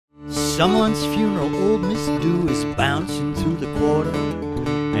someone's funeral, old Miss Dew is bouncing through the quarter.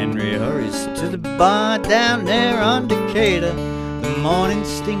 Henry hurries to the bar down there on Decatur. The morning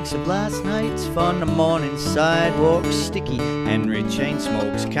stinks of last night's fun, the morning sidewalk's sticky. Henry chain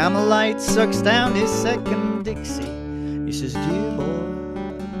smokes Camel Light, sucks down his second Dixie. He says, dear boy,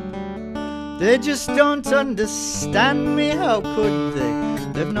 they just don't understand me, how could they?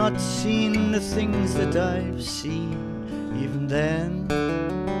 They've not seen the things that I've seen. Even then,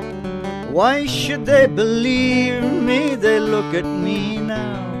 why should they believe me? They look at me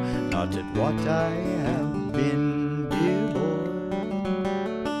now, not at what I have been, dear boy.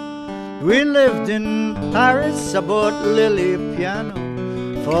 We lived in Paris, I bought Lily a piano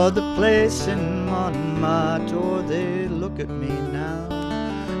for the place in Montmartre. They look at me now,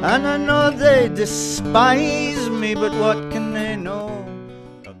 and I know they despise me, but what can they know?